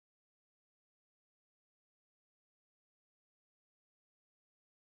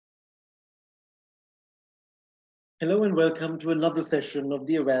Hello and welcome to another session of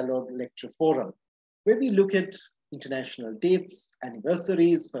the Awarelogue Lecture Forum, where we look at international dates,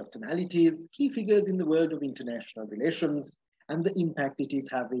 anniversaries, personalities, key figures in the world of international relations, and the impact it is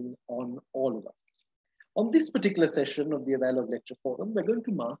having on all of us. On this particular session of the Awarelogue Lecture Forum, we're going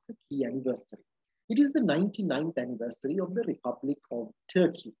to mark a key anniversary. It is the 99th anniversary of the Republic of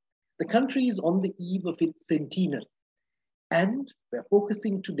Turkey. The country is on the eve of its centenary, and we're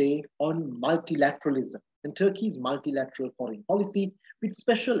focusing today on multilateralism and Turkey's multilateral foreign policy, with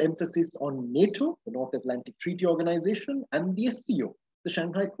special emphasis on NATO, the North Atlantic Treaty Organization, and the SCO, the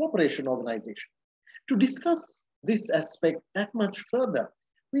Shanghai Cooperation Organization. To discuss this aspect that much further,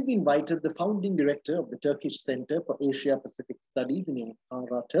 we've invited the founding director of the Turkish Center for Asia-Pacific Studies in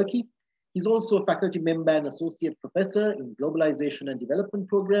Ankara, Turkey. He's also a faculty member and associate professor in globalization and development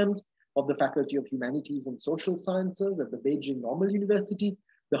programs of the Faculty of Humanities and Social Sciences at the Beijing Normal University,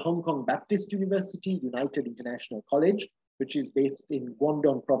 the Hong Kong Baptist University United International College, which is based in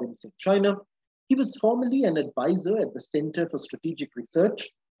Guangdong province in China. He was formerly an advisor at the Center for Strategic Research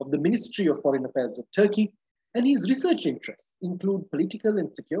of the Ministry of Foreign Affairs of Turkey, and his research interests include political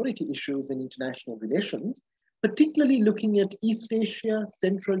and security issues in international relations, particularly looking at East Asia,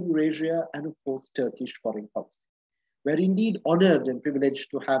 Central Eurasia, and of course, Turkish foreign policy. We're indeed honored and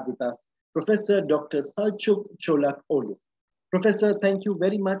privileged to have with us Professor Dr. Selçuk Çolakoğlu. Professor, thank you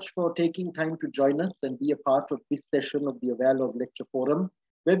very much for taking time to join us and be a part of this session of the Awarelogue Lecture Forum,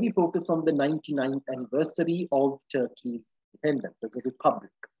 where we focus on the 99th anniversary of Turkey's independence as a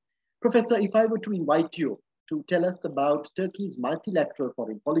republic. Professor, if I were to invite you to tell us about Turkey's multilateral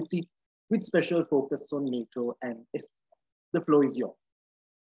foreign policy with special focus on NATO and SCO, the floor is yours.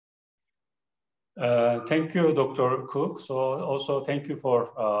 Thank you, Dr. Cook. So also thank you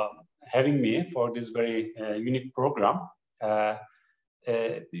for having me for this very unique program. As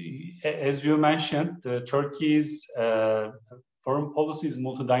you mentioned, Turkey's foreign policy is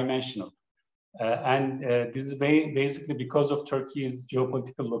multidimensional. And this is basically because of Turkey's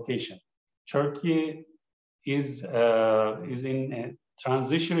geopolitical location. Turkey is in a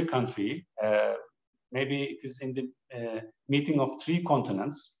transitionary country. Maybe it is in the meeting of three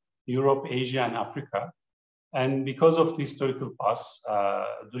continents: Europe, Asia, and Africa. And because of the historical past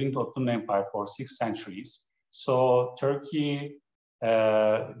during the Ottoman Empire for 6 centuries, so Turkey,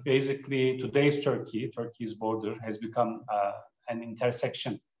 basically today's Turkey's border has become an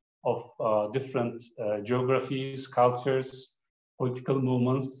intersection of different geographies, cultures, political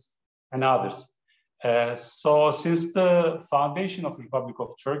movements, and others. So since the foundation of the Republic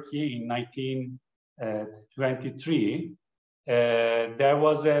of Turkey in 1923, there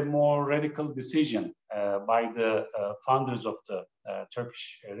was a more radical decision by the founders of the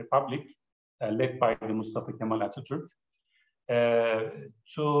Turkish Republic, led by the Mustafa Kemal Atatürk,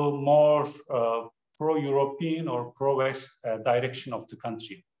 to more pro-European or pro-West direction of the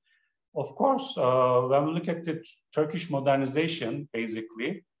country. Of course, when we look at the Turkish modernization,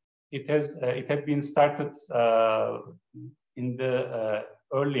 basically, it had been started in the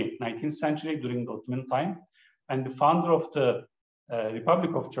early 19th century during the Ottoman time. And the founder of the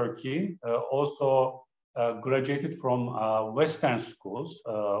Republic of Turkey also graduated from Western schools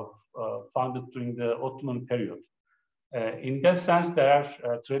founded during the Ottoman period. In that sense, there are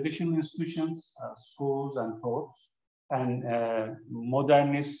traditional institutions, schools and thoughts, and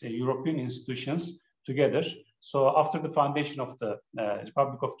modernist European institutions together. So after the foundation of the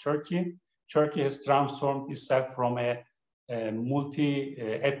Republic of Turkey, Turkey has transformed itself from a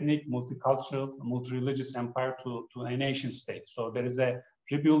multi-ethnic, multicultural, multi-religious empire to a nation state. So there is a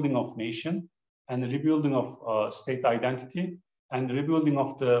rebuilding of nation and a rebuilding of state identity and rebuilding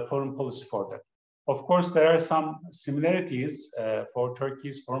of the foreign policy for that. Of course, there are some similarities for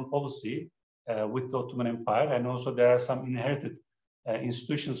Turkey's foreign policy with the Ottoman Empire, and also there are some inherited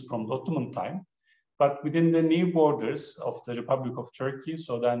institutions from the Ottoman time. But within the new borders of the Republic of Turkey,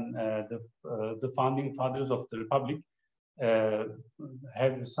 so then the founding fathers of the Republic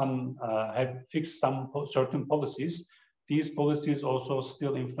have fixed some certain policies. These policies also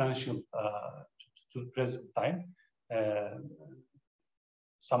still influential to the present time,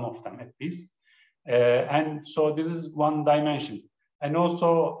 some of them at least. And so this is one dimension. And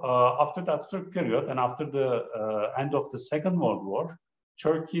also after the Atatürk period and after the end of the Second World War,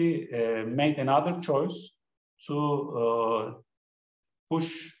 Turkey made another choice to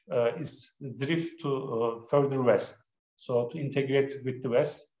push its drift to further west. So to integrate with the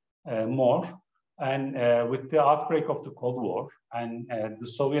West more. And with the outbreak of the Cold War and the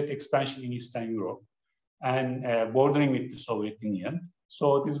Soviet expansion in Eastern Europe and bordering with the Soviet Union.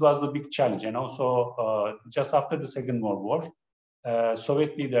 So this was the big challenge. And also just after the Second World War,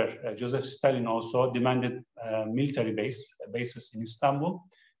 Soviet leader Joseph Stalin also demanded military bases in Istanbul,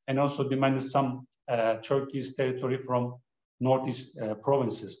 and also demanded some Turkey's territory from northeast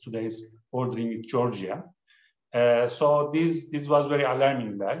provinces, today's bordering with Georgia. So this was very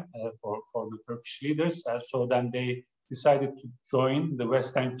alarming for the Turkish leaders. So then they decided to join the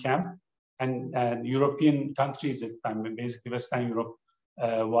Western camp, and European countries at the time, basically Western Europe,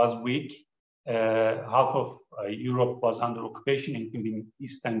 was weak. Half of Europe was under occupation, including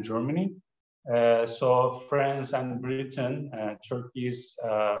Eastern Germany. So France and Britain, Turkey's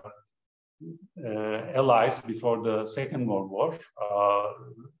allies before the Second World War,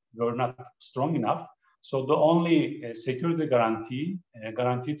 were not strong enough. So the only security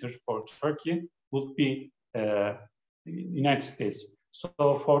guarantor for Turkey would be United States.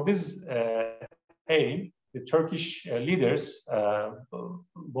 So for this aim, the Turkish leaders,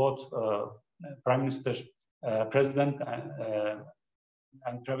 both Prime Minister, President,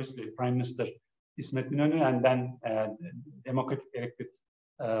 and previously Prime Minister İsmet İnönü, and then democratic elected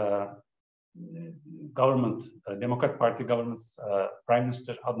government, Democrat Party government's Prime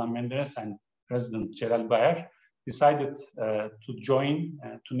Minister Adnan Menderes and President Celal Bayar, decided to join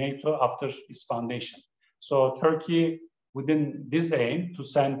to NATO after its foundation. So Turkey, within this aim to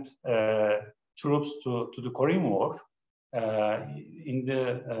send troops to the Korean War,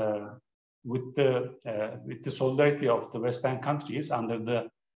 with the solidarity of the Western countries under the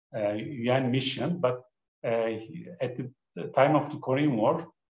UN mission, but at the time of the Korean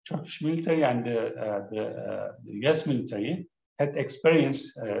War, Turkish military and the US military had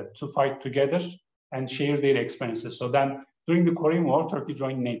experience to fight together and share their experiences. So then, during the Korean War, Turkey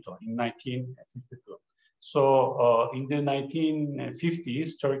joined NATO in 1952. So in the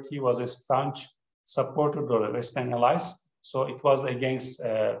 1950s, Turkey was a staunch supporter of the Western allies. So it was against,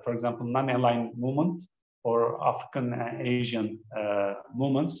 for example, non-aligned movement or African and Asian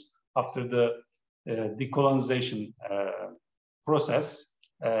movements after the decolonization process.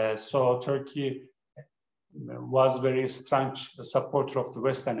 So Turkey was very staunch supporter of the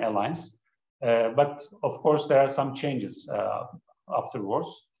Western alliance. But of course, there are some changes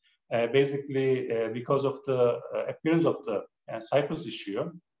afterwards. Basically, because of the appearance of the Cyprus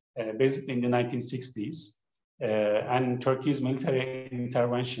issue, basically in the 1960s, and Turkey's military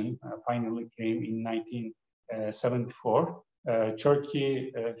intervention finally came in 1974.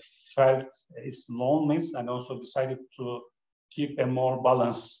 Turkey felt its loneliness and also decided to keep a more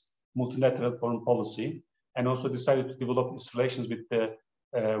balanced multilateral foreign policy, and also decided to develop its relations with the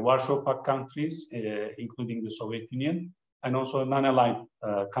Warsaw Pact countries, including the Soviet Union, and also non-aligned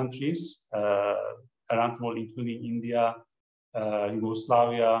countries around the world, including India,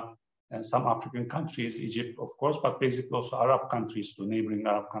 Yugoslavia, and some African countries, Egypt, of course, but basically also Arab countries too, neighboring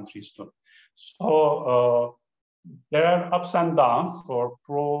Arab countries too. So there are ups and downs for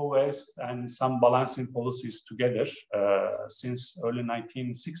pro-West and some balancing policies together since early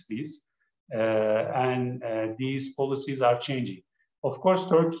 1960s, and these policies are changing. Of course,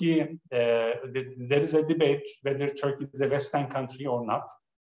 Turkey, there is a debate whether Turkey is a Western country or not.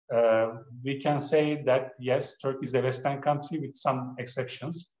 We can say that, yes, Turkey is a Western country with some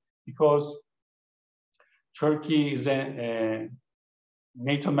exceptions, because Turkey is a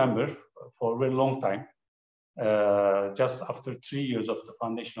NATO member for a very long time. Just after 3 years of the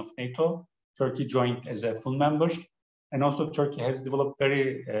foundation of NATO, Turkey joined as a full member. And also Turkey has developed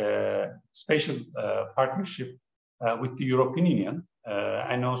very special partnership with the European Union.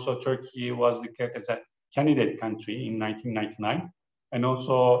 And also Turkey was declared as a candidate country in 1999. And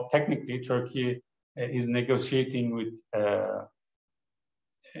also technically Turkey is negotiating with the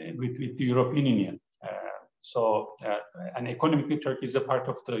European Union. And economically Turkey is a part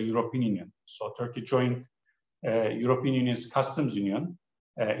of the European Union. So Turkey joined European Union's customs union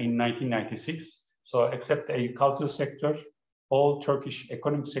in 1996. So except the agricultural sector, all Turkish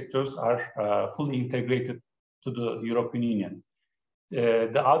economic sectors are fully integrated to the European Union.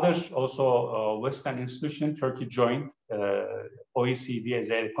 The other also Western institution, Turkey joined OECD as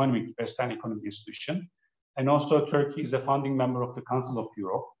an Western economic institution. And also Turkey is a founding member of the Council of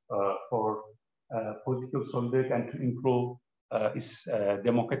Europe for political solidarity and to improve its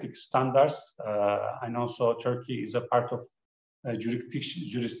democratic standards. And also Turkey is a part of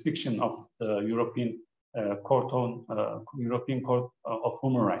jurisdiction of the European Court of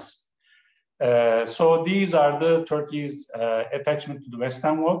Human Rights. So these are the Turkey's attachment to the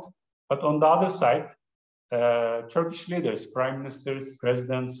Western world. But on the other side, Turkish leaders, prime ministers,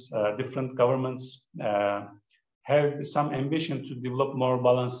 presidents, different governments have some ambition to develop more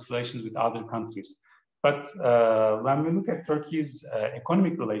balanced relations with other countries. But when we look at Turkey's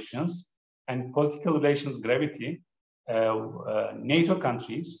economic relations and political relations gravity, NATO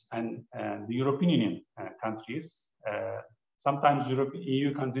countries and the European Union countries, sometimes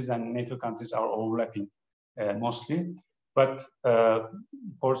EU countries and NATO countries are overlapping mostly, but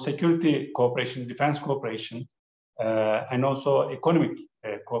for security cooperation, defense cooperation, and also economic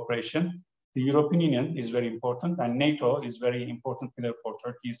cooperation, the European Union is very important, and NATO is very important pillar for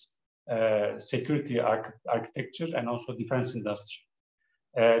Turkey's security architecture and also defense industry.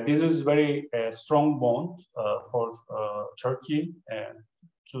 This is very strong bond for Turkey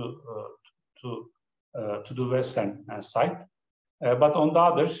to the Western side. But on the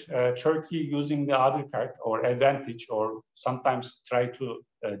other, Turkey using the other card or advantage, or sometimes try to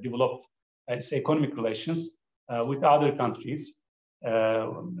develop its economic relations with other countries,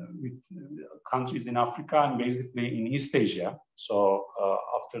 with countries in Africa and basically in East Asia. So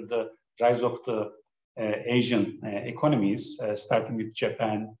after the rise of the Asian economies, starting with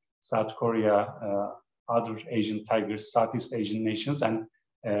Japan, South Korea, other Asian tigers, Southeast Asian nations, and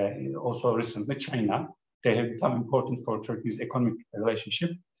also recently China, they have become important for Turkey's economic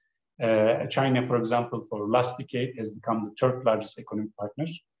relationship. China, for example, for last decade has become the third largest economic partner.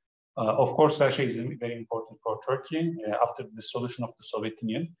 Of course, Russia is very important for Turkey after the dissolution of the Soviet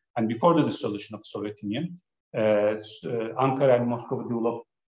Union. And before the dissolution of the Soviet Union, Ankara and Moscow developed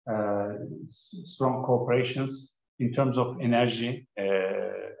strong cooperations in terms of energy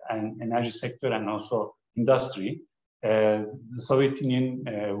and energy sector and also industry. The Soviet Union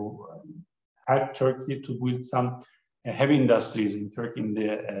helped Turkey to build some heavy industries in Turkey in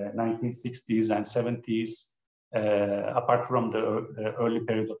the 1960s and 70s, apart from the early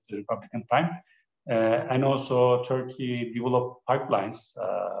period of the Republican time. And also Turkey developed pipelines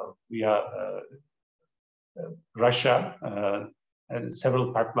via Russia.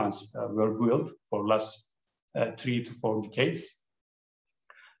 Several pipelines were built for last 3 to 4 decades.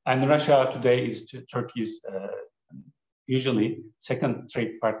 And Russia today is Turkey's usually second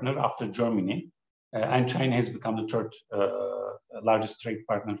trade partner after Germany. And China has become the third largest trade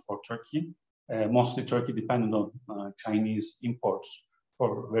partner for Turkey. Mostly Turkey dependent on Chinese imports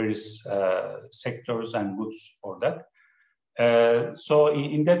for various sectors and goods for that. So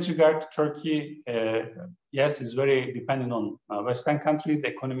in that regard, Turkey, yes, is very dependent on Western countries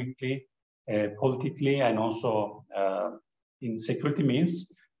economically, politically, and also in security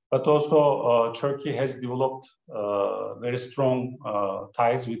means. But also Turkey has developed very strong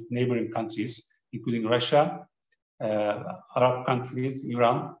ties with neighboring countries, including Russia, Arab countries,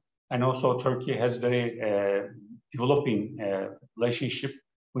 Iran, and also Turkey has very developing relationship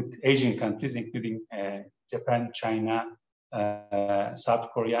with Asian countries, including Japan, China,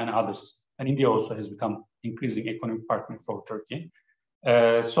 South Korea, and others. And India also has become increasing economic partner for Turkey.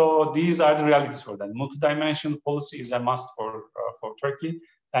 So these are the realities for that. Multidimensional policy is a must for Turkey.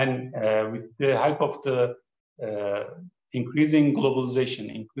 And with the help of the increasing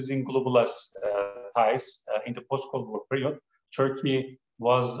globalization, increasing globalized ties in the post-Cold War period, Turkey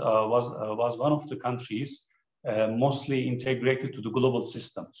was one of the countries mostly integrated to the global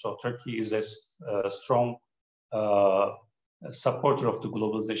system. So Turkey is a strong supporter of the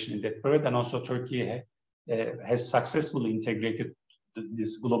globalization in that period, and also Turkey has successfully integrated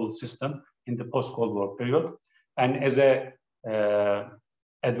this global system in the post-Cold War period. And as a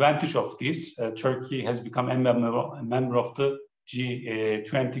advantage of this, Turkey has become a member of the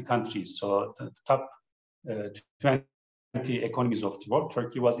G20 countries. So the top 20 economies of the world.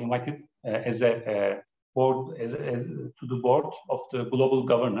 Turkey was invited as a board, to the board of the global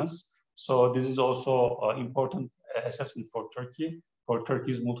governance. So this is also important assessment for Turkey, for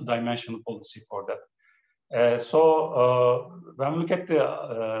Turkey's multidimensional policy for that. So when we look at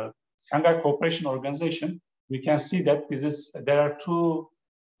the Shanghai Cooperation Organization, we can see that there are two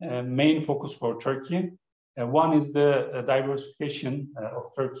main focus for Turkey. One is the diversification of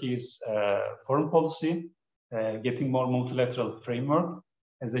Turkey's foreign policy, getting more multilateral framework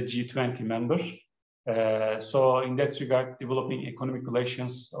as a G20 member. So in that regard, developing economic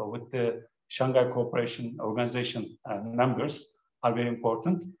relations with the Shanghai Cooperation Organization members are very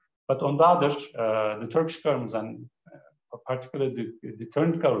important. But on the other, the Turkish government and particularly the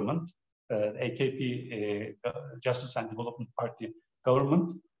current government, AKP, Justice and Development Party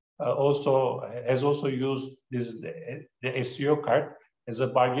government, has also used the SEO card as a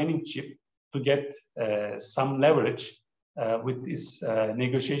bargaining chip to get some leverage with this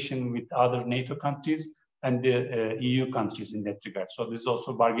negotiation with other NATO countries and the EU countries in that regard. So this is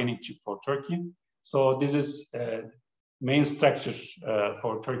also bargaining chip for Turkey. So this is main structure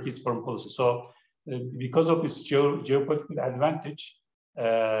for Turkey's foreign policy. So because of its geopolitical advantage,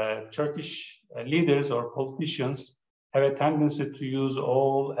 Turkish leaders or politicians have a tendency to use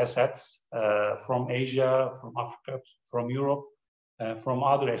all assets from Asia, from Africa, from Europe, from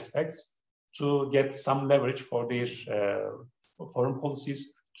other aspects to get some leverage for their foreign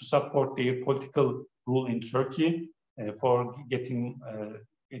policies, to support their political rule in Turkey, for getting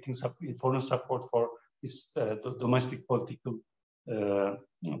foreign support for its domestic political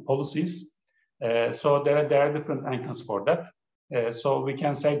policies. So there are different angles for that. So we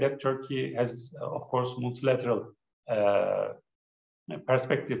can say that Turkey has, of course, multilateral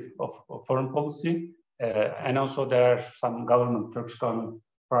perspective of foreign policy, and also there are some Turkish government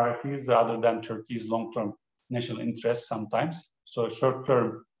priorities rather than Turkey's long-term national interests sometimes. So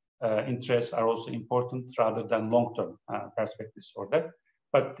short-term interests are also important rather than long-term perspectives for that.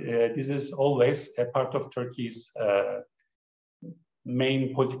 But this is always a part of Turkey's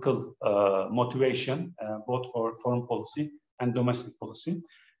main political motivation, both for foreign policy and domestic policy.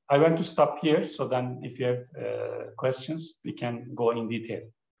 I want to stop here, so then if you have questions, we can go in detail.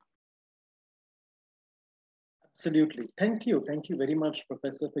 Absolutely. Thank you. Thank you very much,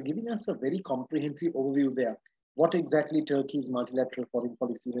 Professor, for giving us a very comprehensive overview there. What exactly Turkey's multilateral foreign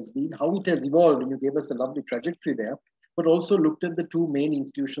policy has been, how it has evolved, and you gave us a lovely trajectory there, but also looked at the two main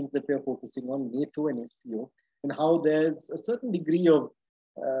institutions that we are focusing on, NATO and SCO, and how there's a certain degree of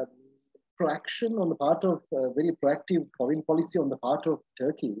proaction on the part of very proactive foreign policy on the part of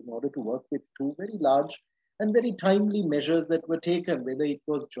Turkey in order to work with two very large and very timely measures that were taken, whether it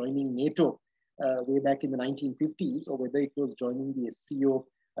was joining NATO way back in the 1950s or whether it was joining the SCO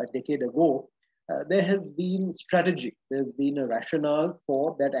a decade ago. There has been strategy, there's been a rationale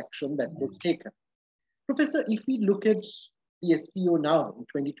for that action that was taken. Professor, if we look at the SCO now in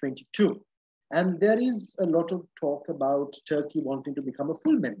 2022, and there is a lot of talk about Turkey wanting to become a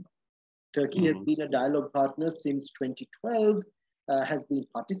full member. Turkey has been a dialogue partner since 2012, has been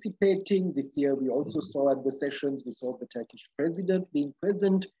participating. This year, we also saw at the sessions, we saw the Turkish president being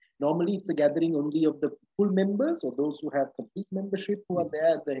present. Normally, it's a gathering only of the full members or those who have complete membership who are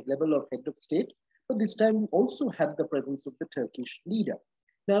there at the level of head of state. But this time, we also had the presence of the Turkish leader.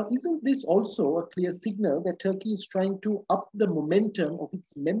 Now, isn't this also a clear signal that Turkey is trying to up the momentum of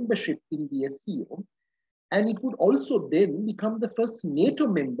its membership in the SCO? And it would also then become the first NATO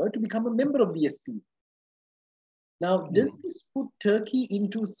member to become a member of the SCO. Now, does this put Turkey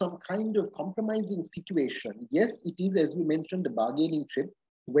into some kind of compromising situation? Yes, it is, as you mentioned, a bargaining chip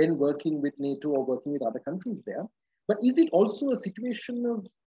when working with NATO or working with other countries there. But is it also a situation of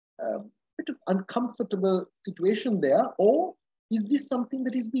a bit of uncomfortable situation there? Or is this something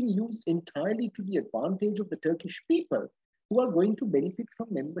that is being used entirely to the advantage of the Turkish people who are going to benefit from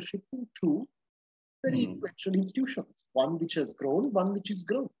membership in two very influential institutions, one which has grown, one which is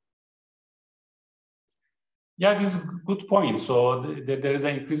grown? Yeah, this is a good point. So there is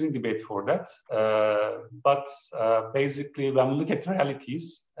an increasing debate for that. But basically, when we look at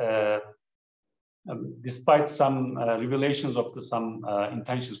realities, despite some revelations of some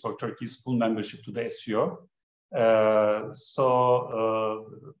intentions for Turkey's full membership to the SCO,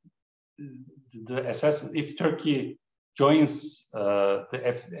 the assessment, if Turkey joins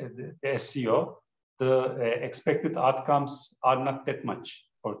the SCO, the expected outcomes are not that much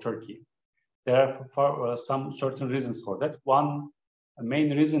for Turkey. There are some certain reasons for that. One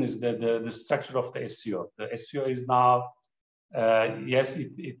main reason is the structure of the SCO. The SCO is now, yes,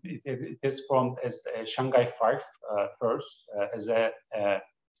 it is formed as a Shanghai Five first, as a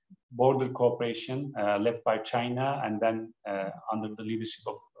border cooperation led by China, and then under the leadership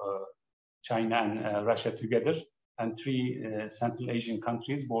of China and Russia together, and three Central Asian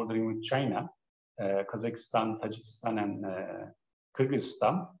countries bordering with China, Kazakhstan, Tajikistan, and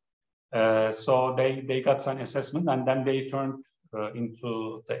Kyrgyzstan. So they got some assessment, and then they turned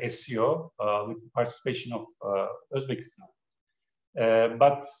into the SCO with the participation of Uzbekistan.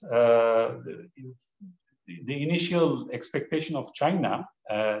 But the initial expectation of China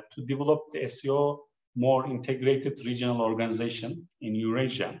to develop the SCO more integrated regional organization in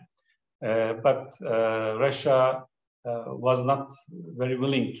Eurasia, but Russia was not very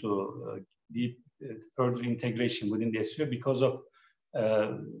willing to deep further integration within the SCO because of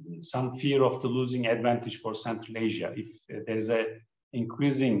some fear of the losing advantage for Central Asia. If there is a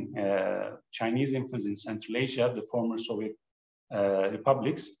increasing Chinese influence in Central Asia, the former Soviet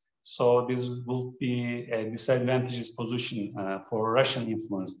republics, so this will be a disadvantageous position for Russian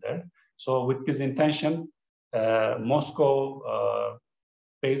influence there. So with this intention, Moscow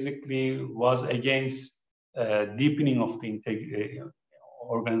basically was against deepening of the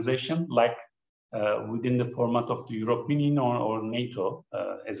organization, like within the format of the European Union or NATO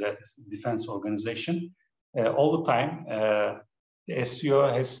as a defense organization. All the time, the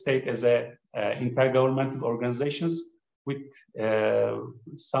SCO has stayed as a intergovernmental organizations with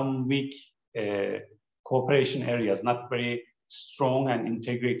some weak cooperation areas, not very strong and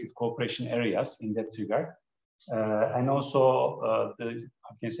integrated cooperation areas in that regard. And also the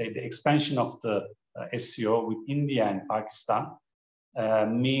expansion of the SCO with India and Pakistan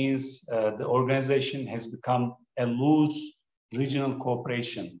means the organization has become a loose regional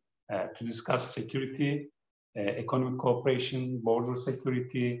cooperation to discuss security, economic cooperation, border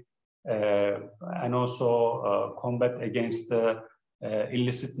security, and also combat against the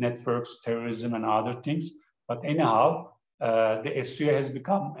illicit networks, terrorism, and other things. But anyhow, the SCO has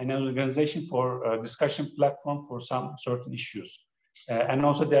become an organization for a discussion platform for some certain issues. And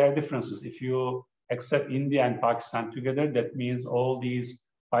also there are differences. If you accept India and Pakistan together, that means all these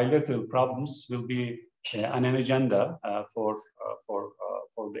bilateral problems will be on an agenda for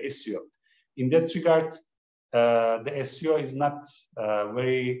the SCO. In that regard, the SCO is not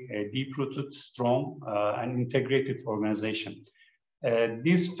very deep-rooted, strong, and integrated organization.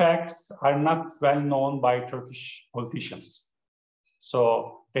 These facts are not well known by Turkish politicians.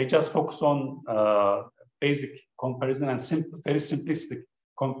 So they just focus on basic comparison and very simplistic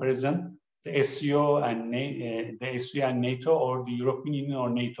comparison, the SCO and NATO or the European Union or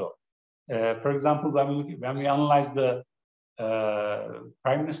NATO. For example, when we analyze the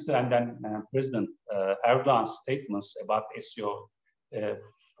Prime Minister and then President Erdogan's statements about SCO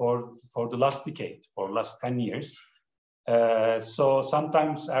for the last decade, for last 10 years, so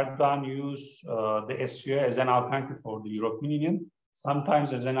sometimes Erdogan uses the SCO as an alternative for the European Union,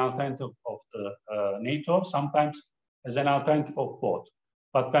 sometimes as an alternative of the NATO, sometimes as an alternative of both.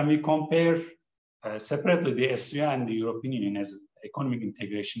 But when we compare separately the SCO and the European Union as economic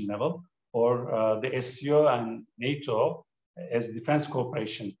integration level, or the SCO and NATO as defense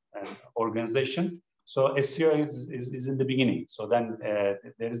cooperation organization, so SCO is in the beginning. So then there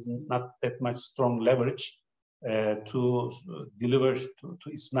is not that much strong leverage to deliver to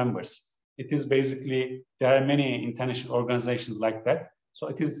its members. It is basically, there are many international organizations like that. So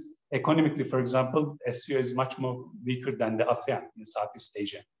it is economically, for example, SCO is much more weaker than the ASEAN in Southeast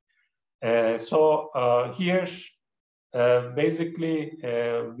Asia. Here, basically,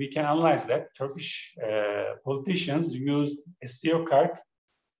 we can analyze that Turkish politicians used SCO card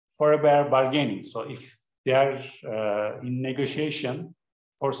for a better bargaining. So if they are in negotiation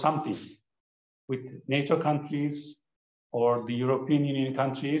for something with NATO countries or the European Union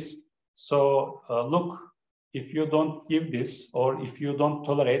countries, so look, if you don't give this or if you don't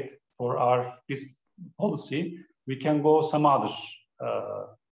tolerate for this policy, we can go some other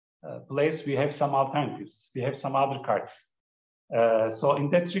place. We have some alternatives. We have some other cards. So in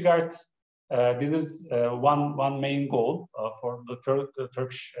that regard, this is one main goal for the current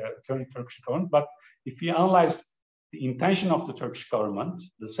Turkish government. But if you analyze the intention of the Turkish government,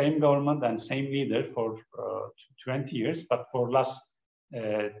 the same government and same leader for 20 years, but for last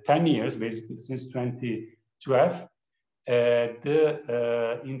 10 years, basically since 2012,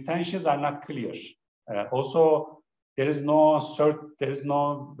 the intentions are not clear. Also, there is no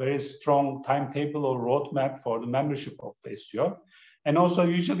very strong timetable or roadmap for the membership of the SCO. And also,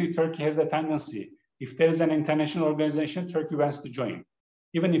 usually Turkey has a tendency, if there is an international organization, Turkey wants to join.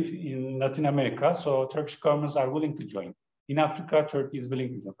 Even if in Latin America, so Turkish governments are willing to join. In Africa, Turkey is willing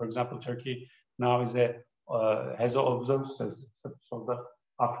to join. For example, Turkey now is has observed so the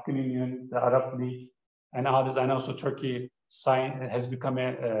African Union, the Arab League, and others, and also Turkey has become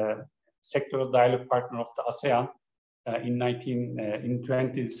a sectoral dialogue partner of the ASEAN in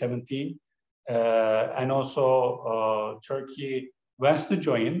 2017, and also Turkey wants to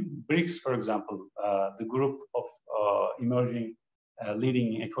join BRICS, for example, the group of emerging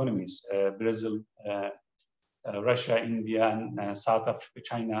leading economies, Brazil, Russia, India, and South Africa,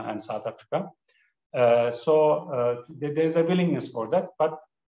 China, and South Africa. So there's a willingness for that. But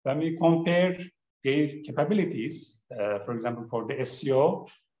when we compare their capabilities, for example, for the SCO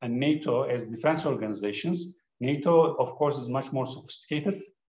and NATO as defense organizations, NATO, of course, is much more sophisticated,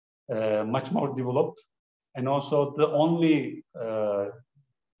 much more developed, and also the only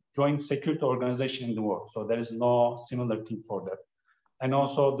joint security organization in the world. So there is no similar thing for that. And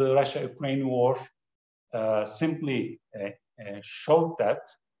also the Russia-Ukraine war simply showed that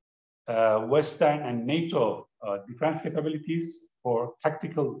Western and NATO defense capabilities for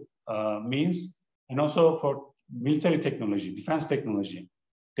tactical means and also for military technology, defense technology,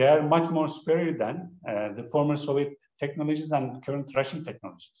 they are much more superior than the former Soviet technologies and current Russian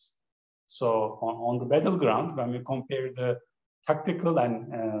technologies. So on the battleground, when we compare the tactical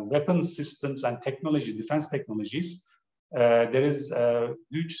and weapon systems and technology, defense technologies, there is a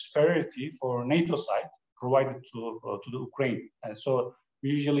huge superiority for NATO side provided to the Ukraine. So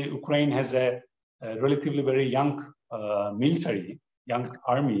usually Ukraine has a relatively very young military, young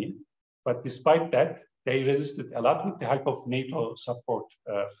army, but despite that, they resisted a lot with the help of NATO support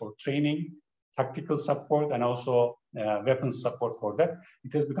for training, tactical support, and also weapons support for that.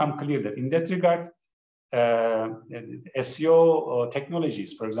 It has become clear that in that regard, SEO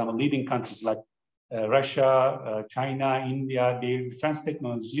technologies, for example, leading countries like Russia, China, India, their defense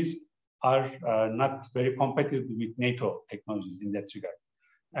technologies are not very competitive with NATO technologies in that regard.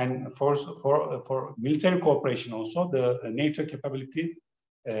 And for military cooperation also, the NATO capability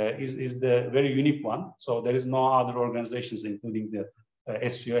is the very unique one. So there is no other organizations, including the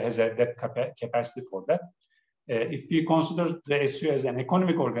SEO, has that capacity for that. If we consider the SEO as an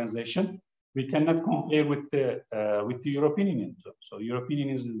economic organization, we cannot compare with the European Union too. So European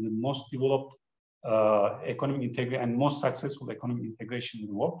Union is the most developed economic integration and most successful economic integration in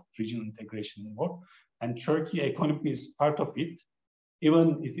the world, regional integration in the world, and Turkey economy is part of it.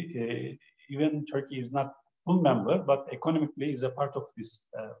 Even if even Turkey is not full member, but economically is a part of this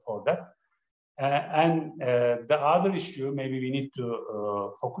for that. And the other issue, maybe we need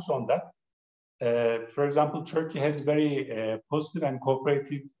to focus on that. For example, Turkey has very positive and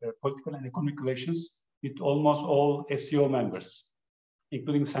cooperative political and economic relations with almost all SEO members,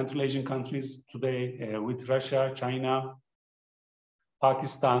 including Central Asian countries today with Russia, China,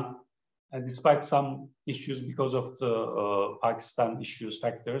 Pakistan. And despite some issues because of the Pakistan issues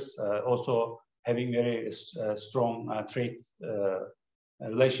factors, also having very strong trade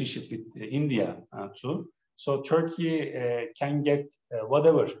relationship with India too. So Turkey can get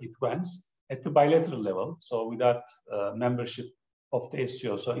whatever it wants at the bilateral level, so without membership of the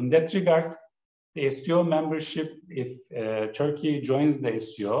SEO. So in that regard, the SEO membership, if Turkey joins the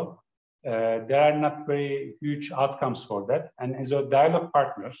SEO, there are not very huge outcomes for that. And as a dialogue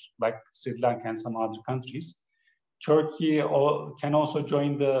partner, like Sri Lanka and some other countries, Turkey can also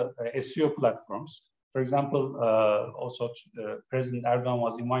join the SEO platforms. For example, also President Erdogan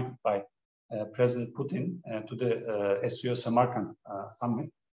was invited by President Putin to the SEO Samarkand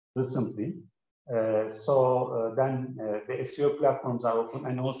summit recently. Then the SEO platforms are open,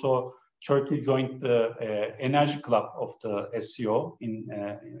 and also Turkey joined the energy club of the SEO.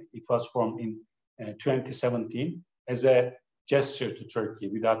 It was formed in 2017 as a gesture to Turkey.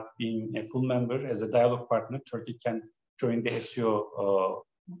 Without being a full member, as a dialogue partner, Turkey can join the SEO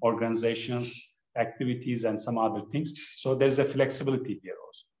organizations, activities, and some other things. So there's a flexibility here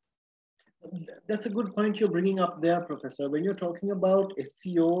also. That's a good point you're bringing up there, Professor. When you're talking about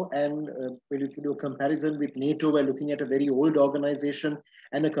SEO and when you do a comparison with NATO, we're looking at a very old organization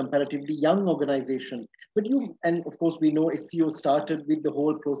and a comparatively young organization. And of course, we know SEO started with the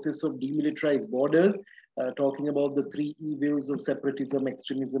whole process of demilitarized borders, talking about the three evils of separatism,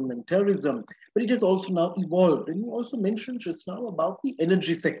 extremism, and terrorism. But it has also now evolved. And you also mentioned just now about the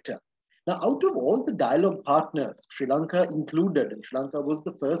energy sector. Now, out of all the dialogue partners, Sri Lanka included, and Sri Lanka was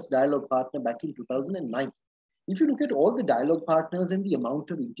the first dialogue partner back in 2009. If you look at all the dialogue partners and the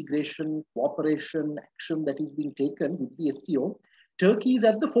amount of integration, cooperation, action that is being taken with the SEO, Turkey is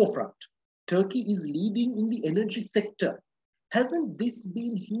at the forefront. Turkey is leading in the energy sector. Hasn't this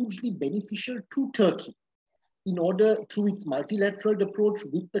been hugely beneficial to Turkey in order, through its multilateral approach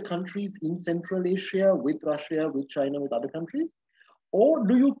with the countries in Central Asia, with Russia, with China, with other countries? Or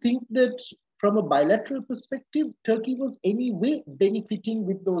do you think that from a bilateral perspective, Turkey was anyway benefiting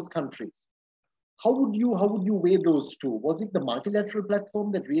with those countries? How would you weigh those two? Was it the multilateral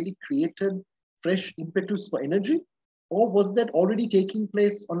platform that really created fresh impetus for energy? Or was that already taking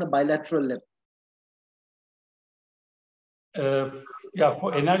place on a bilateral level? Yeah,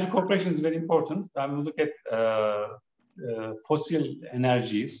 for energy cooperation is very important. When we look at fossil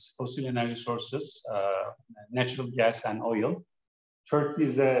energy sources, natural gas and oil, Turkey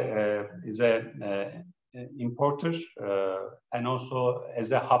is a importer and also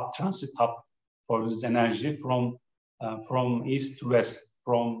as a hub, transit hub for this energy from east to west,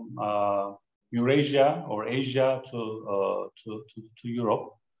 from Eurasia or Asia to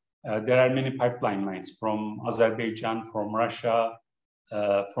Europe. There are many pipeline lines from Azerbaijan, from Russia,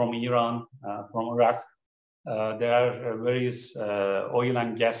 from Iran, from Iraq. There are various oil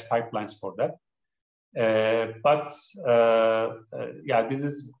and gas pipelines for that. Yeah,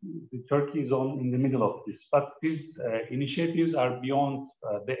 Turkey is in the middle of this. But these initiatives are beyond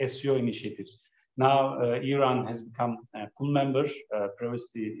the SEO initiatives. Now Iran has become a full member.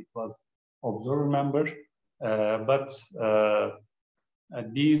 Previously it was observer member.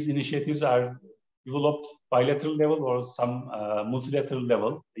 These initiatives are developed bilateral level or some multilateral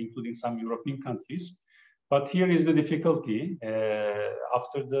level, including some European countries. But here is the difficulty.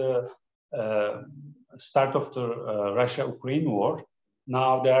 After the start of the Russia-Ukraine war,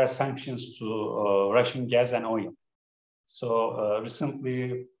 now there are sanctions to Russian gas and oil. So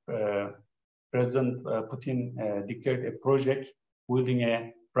recently, President Putin declared a project building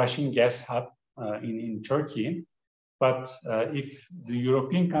a Russian gas hub in Turkey. But if the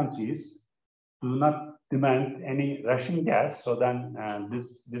European countries do not demand any Russian gas, so then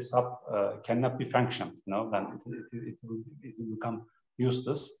this hub cannot be functioned. Then it will become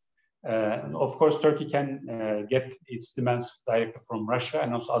useless. Of course, Turkey can get its demands directly from Russia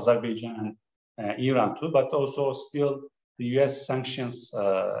and also Azerbaijan and Iran too, but also still the U.S. sanctions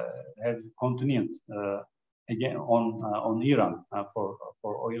have continued again on Iran for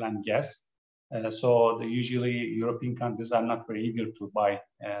oil and gas. So usually European countries are not very eager to buy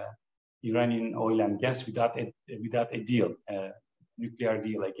Iranian oil and gas without a deal, nuclear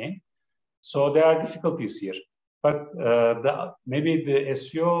deal again. So there are difficulties here. But maybe the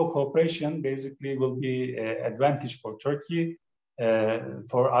SCO cooperation basically will be an advantage for Turkey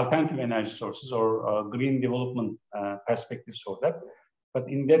for alternative energy sources or green development perspectives for that. But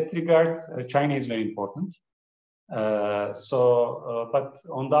in that regard, China is very important. But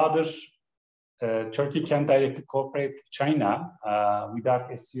on the other, Turkey can directly cooperate with China without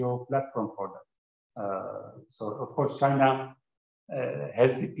SCO platform for that. So of course, China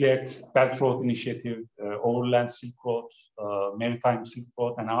has declared Belt Road Initiative, Overland Silk Road, Maritime Silk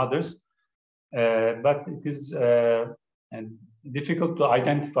Road, and others. But it is difficult to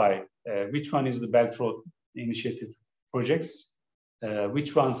identify which one is the Belt Road Initiative projects,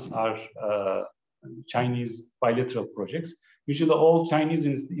 which ones are Chinese bilateral projects. Usually all Chinese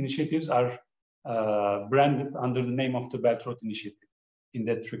initiatives are branded under the name of the Belt Road Initiative in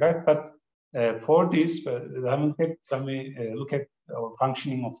that regard. But for this, when we look at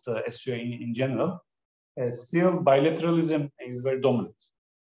functioning of the SCO in general, still bilateralism is very dominant.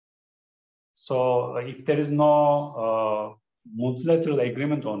 So if there is no multilateral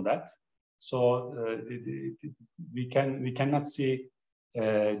agreement on that, so we cannot see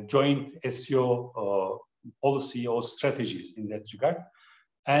joint SCO policy or strategies in that regard.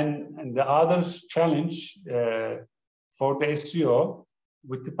 And the other challenge for the SCO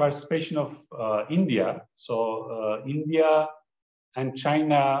with the participation of India. So India and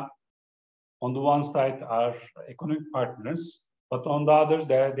China on the one side are economic partners, but on the other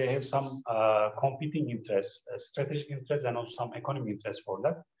they have some competing interests, strategic interests, and also some economic interests for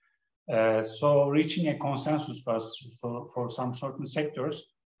that. So reaching a consensus for some certain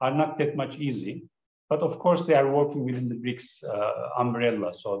sectors are not that much easy. But of course, they are working within the BRICS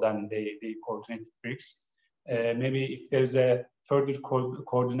umbrella. So then they coordinate BRICS. Maybe if there's a further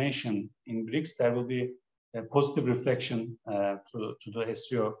coordination in BRICS, there will be a positive reflection to the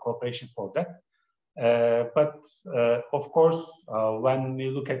SCO cooperation for that. But of course, when we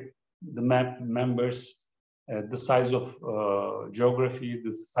look at the members, the size of geography,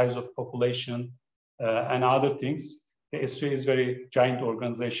 the size of population, and other things, the SCO is a very giant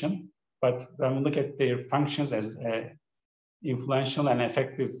organization. But when we look at their functions as an influential and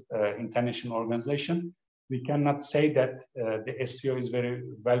effective international organization, we cannot say that the SCO is very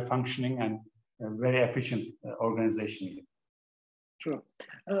well functioning and very efficient organization. Sure.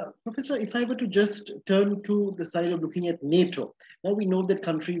 Professor, if I were to just turn to the side of looking at NATO, now we know that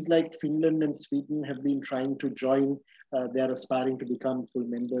countries like Finland and Sweden have been trying to join. They are aspiring to become full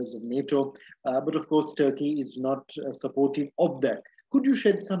members of NATO. But of course, Turkey is not supportive of that. Could you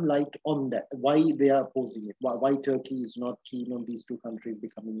shed some light on that? Why they are opposing it? Why Turkey is not keen on these two countries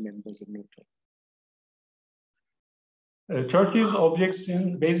becoming members of NATO? Turkey's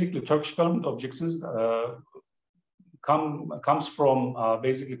objection, basically Turkish government objections, come from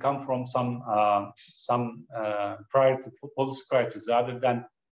some policy priorities rather than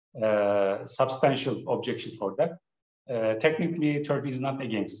substantial objection for that. Technically, Turkey is not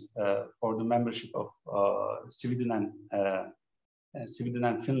against for the membership of Sweden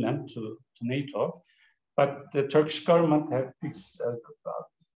and Finland to NATO, but the Turkish government has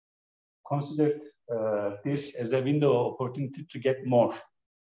considered this as a window of opportunity to get more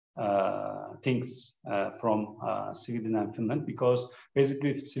things from Sweden and Finland, because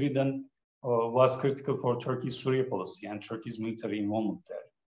basically Sweden was critical for Turkey's Syria policy and Turkey's military involvement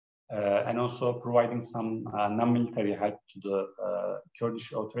there, and also providing some non-military help to the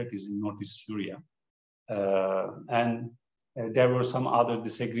Kurdish authorities in northeast Syria. And there were some other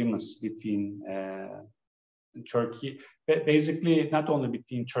disagreements between Turkey, basically not only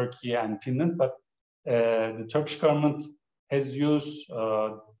between Turkey and Finland, but the Turkish government has used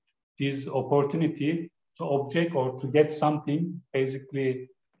this opportunity to object or to get something basically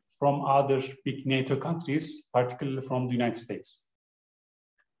from other big NATO countries, particularly from the United States.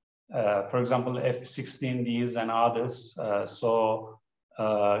 For example, F-16 deals and others. So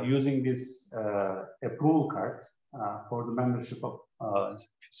using this approval card, for the membership of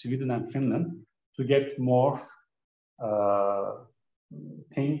Sweden and Finland to get more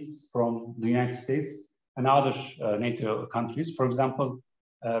things from the United States and other NATO countries. For example,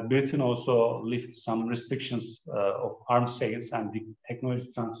 Britain also lifted some restrictions of arms sales and the technology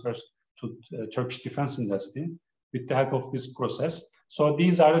transfers to Turkish defense industry with the help of this process. So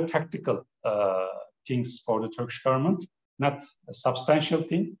these are the tactical things for the Turkish government, not a substantial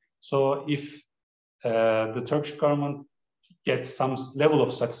thing. So if the Turkish government gets some level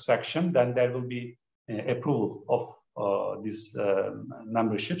of satisfaction, then there will be approval of these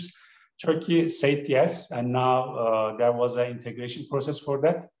memberships. Turkey said yes, and now there was an integration process for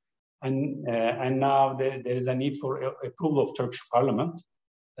that. And now there is a need for approval of Turkish parliament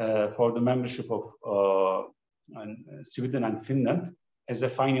for the membership of Sweden and Finland as a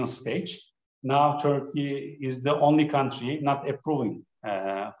final stage. Now Turkey is the only country not approving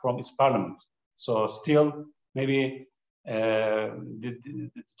from its parliament. So still maybe the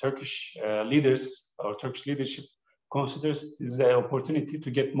Turkish leaders or Turkish leadership considers this the opportunity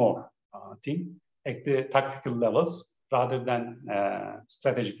to get more thing at the tactical levels rather than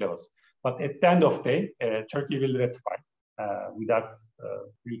strategic levels. But at the end of the day, Turkey will ratify without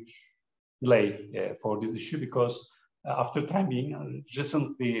huge delay for this issue, because after time being,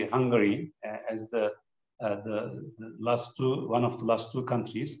 recently Hungary, as the one of the last two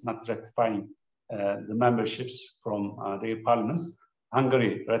countries not ratifying the memberships from their parliaments,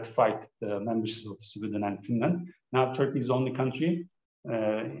 Hungary ratified the membership of Sweden and Finland. Now Turkey is the only country.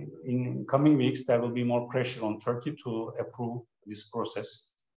 In coming weeks, there will be more pressure on Turkey to approve this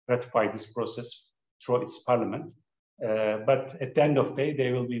process, ratify this process through its parliament. But at the end of the day,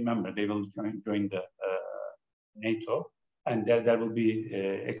 they will be member. They will join the NATO, and there will be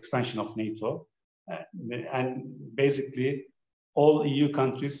expansion of NATO. And basically, all EU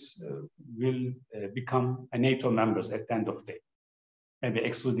countries will become NATO members at the end of the day, maybe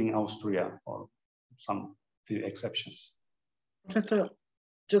excluding Austria or some few exceptions. Professor,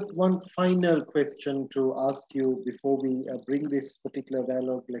 just one final question to ask you before we bring this particular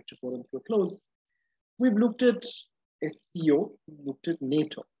Awarelogue lecture forum to a close. We've looked at SCO, looked at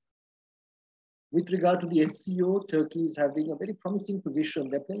NATO. With regard to the SCO, Turkey is having a very promising position.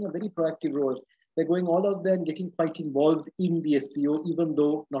 They're playing a very proactive role. They're going all out there and getting quite involved in the SCO, even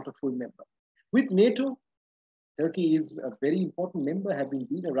though not a full member. With NATO, Turkey is a very important member, having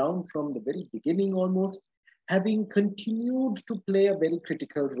been around from the very beginning almost, having continued to play a very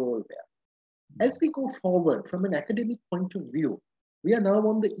critical role there. As we go forward from an academic point of view, we are now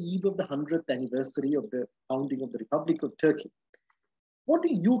on the eve of the 100th anniversary of the founding of the Republic of Turkey. What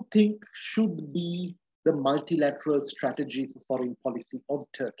do you think should be the multilateral strategy for foreign policy of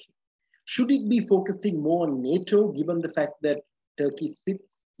Turkey? Should it be focusing more on NATO, given the fact that Turkey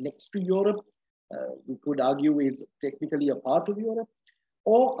sits next to Europe? We could argue is technically a part of Europe.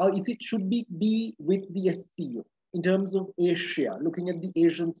 Or should be with the SCO in terms of Asia, looking at the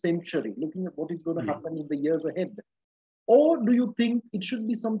Asian century, looking at what is going to happen in the years ahead? Or do you think it should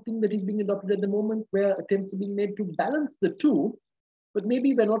be something that is being adopted at the moment where attempts are being made to balance the two, but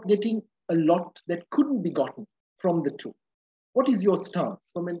maybe we're not getting a lot that couldn't be gotten from the two? What is your stance?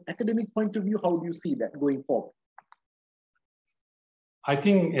 From an academic point of view, how do you see that going forward? I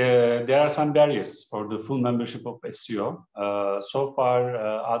think there are some barriers for the full membership of SCO. So far,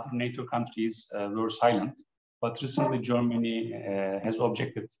 other NATO countries were silent, but recently Germany has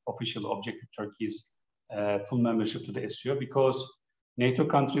officially objected Turkey's full membership to the SCO, because NATO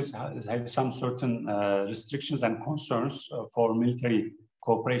countries have some certain restrictions and concerns for military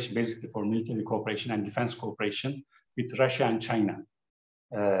cooperation, basically for military cooperation and defense cooperation with Russia and China.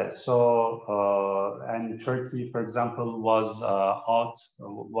 And Turkey, for example, was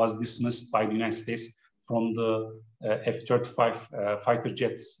dismissed by the United States from the F-35 fighter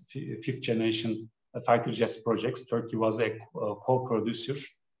jets, fifth generation fighter jets projects. Turkey was a co-producer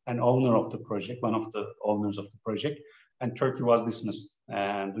and owner of the project, one of the owners of the project, and Turkey was dismissed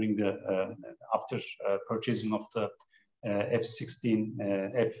during the after purchasing of the F-16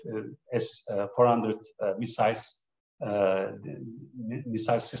 S-400 missile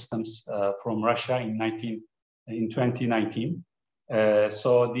systems from Russia in 2019.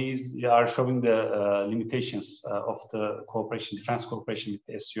 So these are showing the limitations of the cooperation, defense cooperation with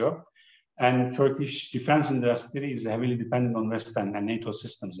the SCO. And Turkish defense industry is heavily dependent on Western and NATO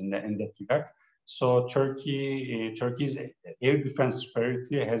systems in that regard. So Turkey's air defense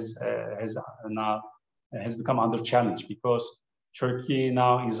superiority has become under challenge, because Turkey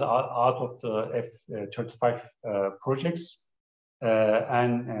now is out of the F-35 projects,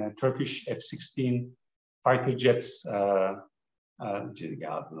 and Turkish F-16 fighter jets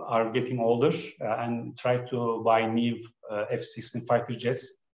are getting older and try to buy new F-16 fighter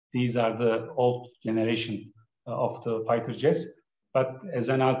jets. These are the old generation of the fighter jets. But as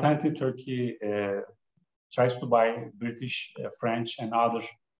an alternative, Turkey tries to buy British, French, and other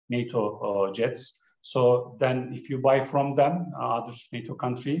NATO jets. So then if you buy from them, other NATO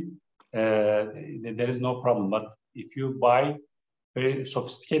country, there is no problem. But if you buy very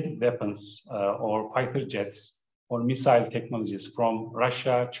sophisticated weapons or fighter jets or missile technologies from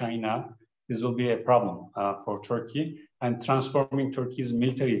Russia, China, this will be a problem for Turkey. And transforming Turkey's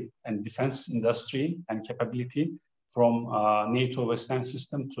military and defense industry and capability from NATO Western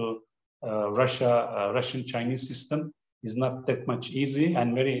system to Russian-Chinese system is not that much easy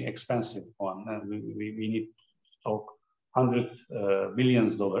and very expensive one. We need to talk $100 billion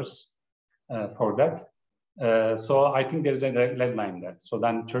for that. So I think there's a red line there. So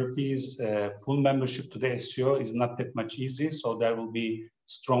then Turkey's full membership to the SCO is not that much easy. So there will be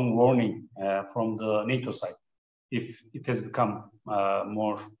strong warning from the NATO side if it has become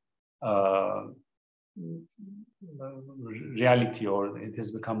more reality, or it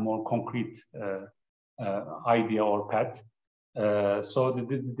has become more concrete idea or path. So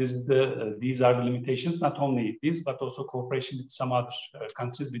these are the limitations, not only this, but also cooperation with some other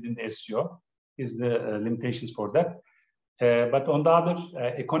countries within the SCO is the limitations for that. But on the other,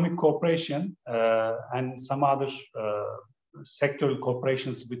 economic cooperation and some other sectoral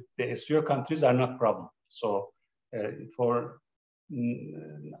cooperations with the SCO countries are not problem. So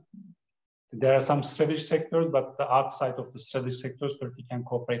there are some strategic sectors, but the outside of the strategic sectors, Turkey can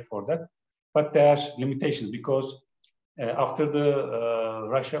cooperate for that. But there are limitations because after the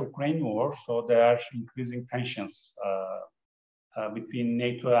Russia-Ukraine war, so there are increasing tensions between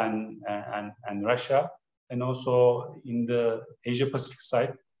NATO and Russia, and also in the Asia-Pacific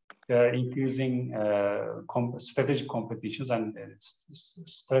side, there are increasing strategic competitions and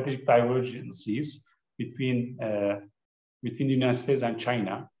strategic divergences between the United States and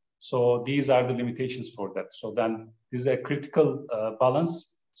China. So these are the limitations for that. So then this is a critical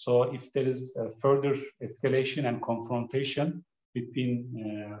balance. So if there is a further escalation and confrontation between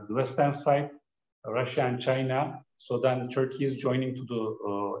the Western side, Russia and China, so then Turkey is joining to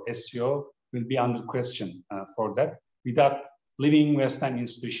the SCO will be under question for that, without leaving Western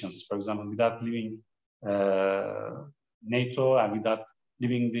institutions, for example, without leaving NATO and without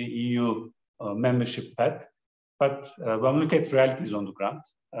leaving the EU membership path. But when we look at realities on the ground,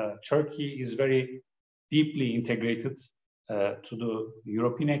 Turkey is very deeply integrated to the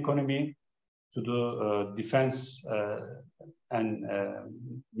European economy, to the defense and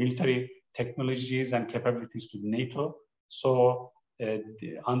military technologies and capabilities to NATO. So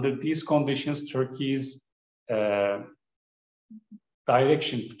under these conditions, Turkey's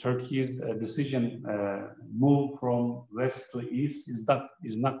direction, Turkey's decision move from west to east is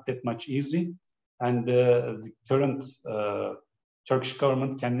not that much easy. And the current Turkish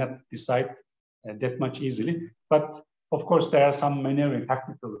government cannot decide that much easily. But of course, there are some maneuvering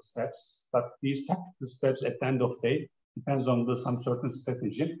tactical steps, but these tactical steps at the end of the day depends on some certain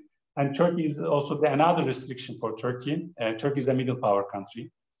strategy. And Turkey is also another restriction for Turkey. Turkey is a middle power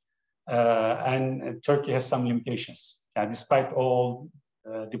country, and Turkey has some limitations. Despite all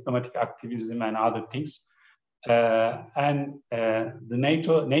diplomatic activism and other things, and the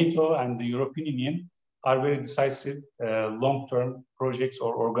NATO and the European Union are very decisive long-term projects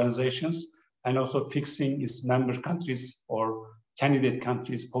or organizations, and also fixing its member countries or candidate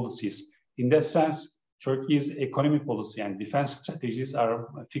countries' policies. In that sense, Turkey's economic policy and defense strategies are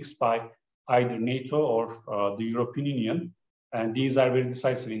fixed by either NATO or the European Union, and these are very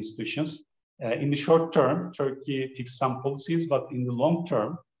decisive institutions. In the short term, Turkey fixed some policies, but in the long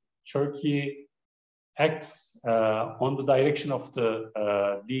term, Turkey acts on the direction of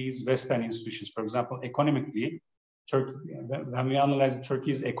these Western institutions. For example, economically, Turkey, when we analyze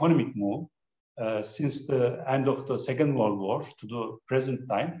Turkey's economic move since the end of the Second World War to the present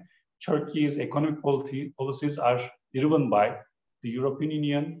time, Turkey's economic policies are driven by the European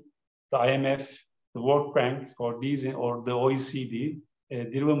Union, the IMF, the World Bank, for these, or the OECD,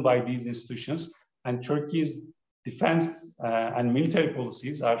 driven by these institutions. And Turkey's defense and military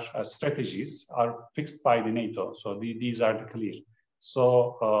policies strategies are fixed by the NATO. So these are clear.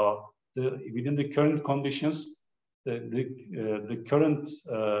 So within the current conditions, the current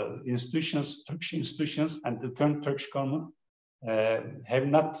institutions, Turkish institutions, and the current Turkish government have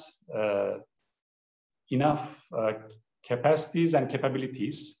not enough capacities and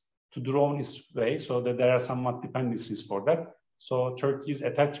capabilities to draw its way, so that there are somewhat dependencies for that. So Turkey's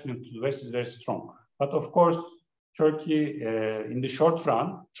attachment to the West is very strong. But of course, Turkey, in the short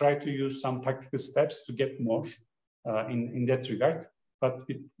run, try to use some tactical steps to get more in that regard, but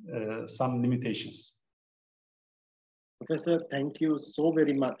with some limitations. Professor, thank you so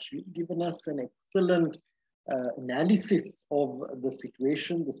very much. You've given us an excellent analysis of the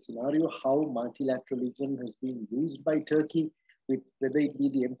situation, the scenario, how multilateralism has been used by Turkey, with whether it be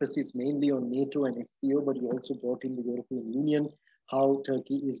the emphasis mainly on NATO and SCO, but you also brought in the European Union, how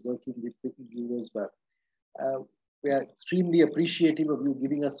Turkey is working with the EU as well. We are extremely appreciative of you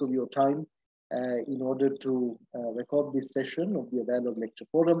giving us of your time in order to record this session of the Awarelogue Lecture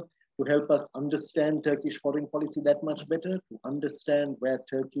Forum, to help us understand Turkish foreign policy that much better, to understand where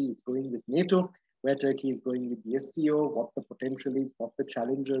Turkey is going with NATO, where Turkey is going with the SCO, what the potential is, what the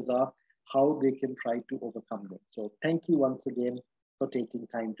challenges are, how they can try to overcome them. So thank you once again for taking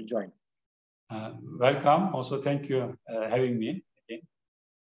time to join us. Welcome. Also, thank you having me again.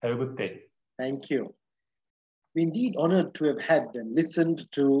 Have a good day. Thank you. We're indeed honored to have had and listened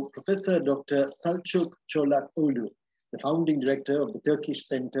to Professor Dr. Selçuk Çolakoğlu, the founding director of the Turkish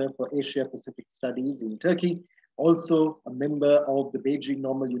Center for Asia Pacific Studies in Turkey, also a member of the Beijing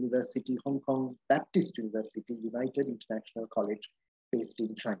Normal University, Hong Kong Baptist University, United International College, based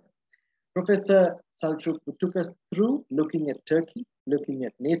in China. Professor Selçuk took us through looking at Turkey, looking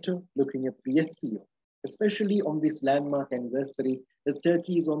at NATO, looking at the SCO, especially on this landmark anniversary, as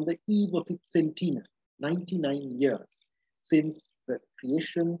Turkey is on the eve of its centenary, 99 years since the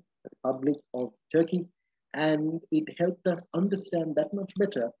creation of the Republic of Turkey. And it helped us understand that much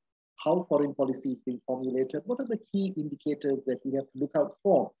better how foreign policy is being formulated. What are the key indicators that we have to look out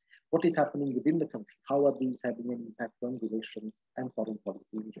for? What is happening within the country? How are these having an impact on relations and foreign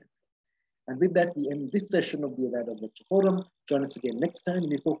policy in general? And with that, we end this session of the Awarelogue Lecture Forum. Join us again next time, and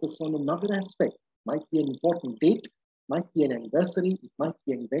we focus on another aspect. Might be an important date, might be an anniversary, it might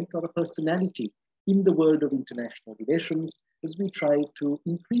be an event or a personality in the world of international relations, as we try to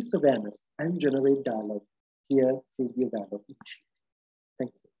increase awareness and generate dialogue here through the Awarelogue initiative.